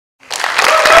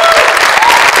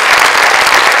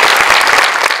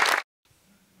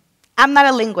I'm not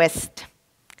a linguist.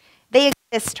 They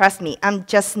exist, trust me. I'm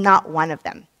just not one of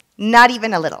them. Not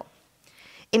even a little.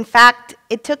 In fact,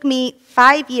 it took me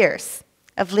 5 years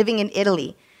of living in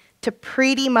Italy to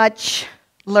pretty much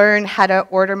learn how to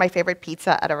order my favorite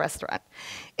pizza at a restaurant.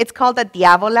 It's called a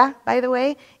diavola, by the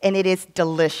way, and it is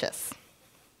delicious.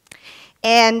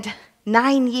 And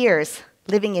 9 years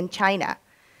living in China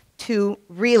to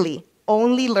really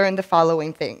only learn the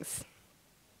following things.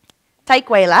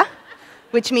 Taikuela,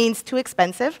 which means too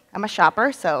expensive. I'm a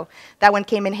shopper, so that one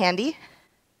came in handy.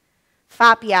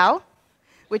 Fa piao,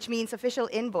 which means official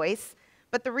invoice.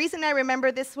 But the reason I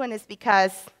remember this one is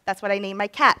because that's what I named my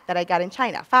cat that I got in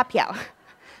China, Fa piao.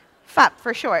 Fa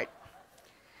for short.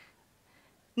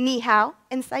 Ni hao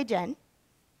and Saijian,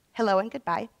 hello and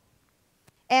goodbye.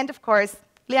 And of course,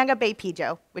 Lianga Bei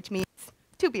Pijo, which means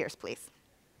 2 beers, please.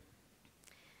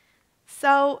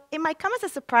 So it might come as a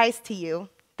surprise to you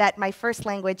that my first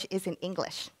language is in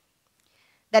English.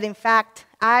 That in fact,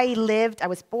 I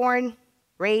was born,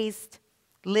 raised,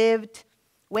 lived,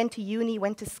 went to uni,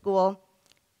 went to school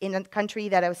in a country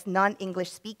that I was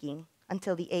non-English speaking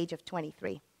until the age of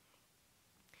 23.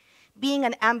 Being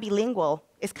an ambilingual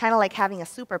is kind of like having a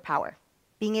superpower,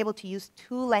 being able to use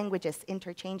 2 languages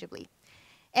interchangeably.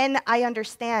 And I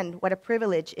understand what a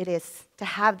privilege it is to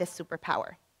have this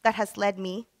superpower that has led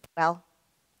me, well,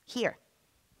 here.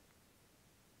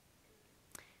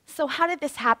 So how did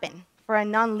this happen for a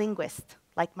non-linguist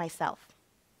like myself?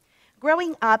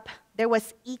 Growing up, there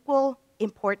was equal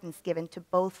importance given to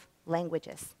both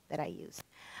languages that I use.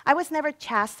 I was never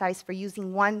chastised for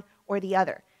using one or the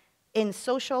other in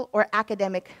social or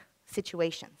academic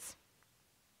situations.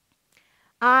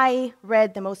 I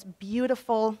read the most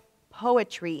beautiful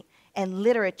poetry and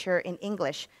literature in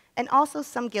English, and also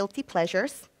some guilty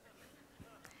pleasures.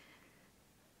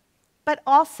 But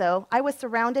also, I was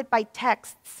surrounded by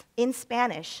texts in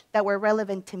Spanish that were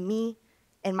relevant to me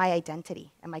and my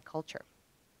identity and my culture.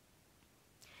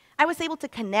 I was able to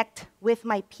connect with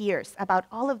my peers about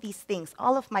all of these things,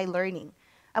 all of my learning.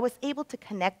 I was able to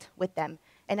connect with them,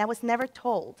 and I was never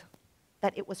told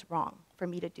that it was wrong for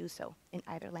me to do so in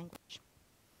either language.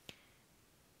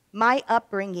 My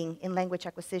upbringing in language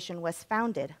acquisition was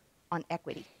founded on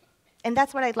equity. And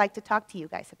that's what I'd like to talk to you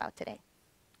guys about today,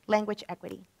 language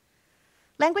equity.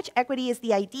 Language equity is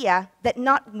the idea that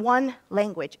not one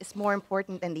language is more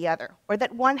important than the other, or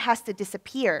that one has to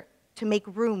disappear to make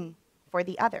room for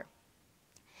the other.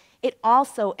 It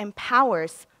also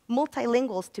empowers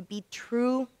multilinguals to be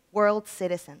true world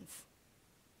citizens.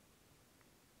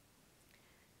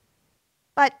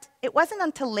 But it wasn't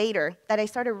until later that I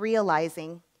started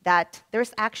realizing that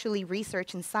there's actually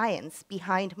research and science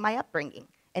behind my upbringing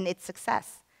and its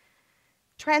success.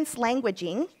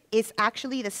 Translanguaging is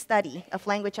actually the study of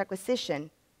language acquisition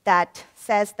that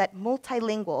says that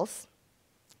multilinguals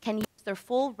can use their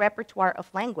full repertoire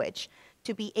of language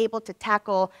to be able to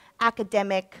tackle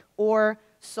academic or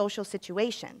social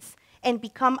situations and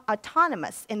become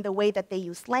autonomous in the way that they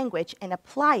use language and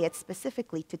apply it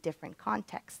specifically to different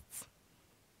contexts.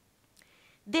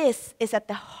 This is at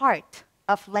the heart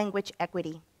of language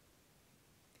equity.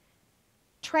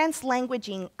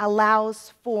 Translanguaging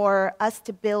allows for us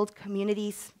to build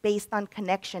communities based on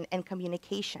connection and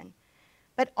communication,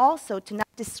 but also to not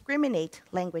discriminate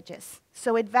languages.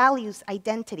 So it values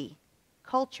identity,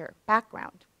 culture,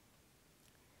 background.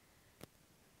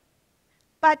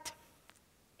 But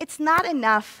it's not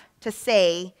enough to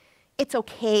say it's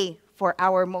okay for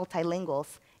our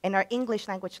multilinguals and our English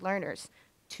language learners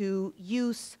to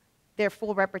use their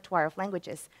full repertoire of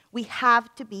languages. We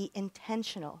have to be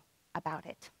intentional about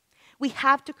it. We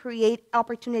have to create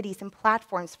opportunities and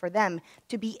platforms for them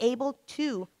to be able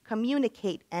to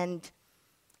communicate and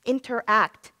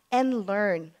interact and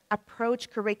learn,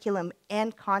 approach curriculum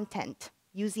and content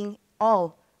using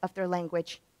all of their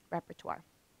language repertoire.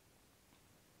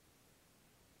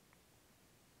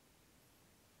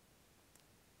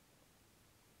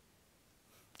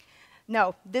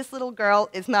 No, this little girl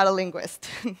is not a linguist.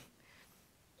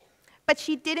 But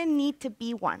she didn't need to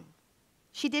be one.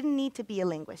 She didn't need to be a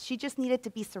linguist. She just needed to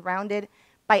be surrounded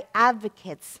by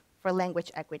advocates for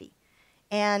language equity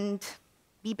and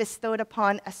be bestowed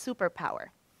upon a superpower.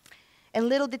 And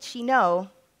little did she know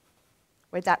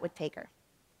where that would take her.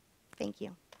 Thank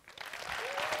you.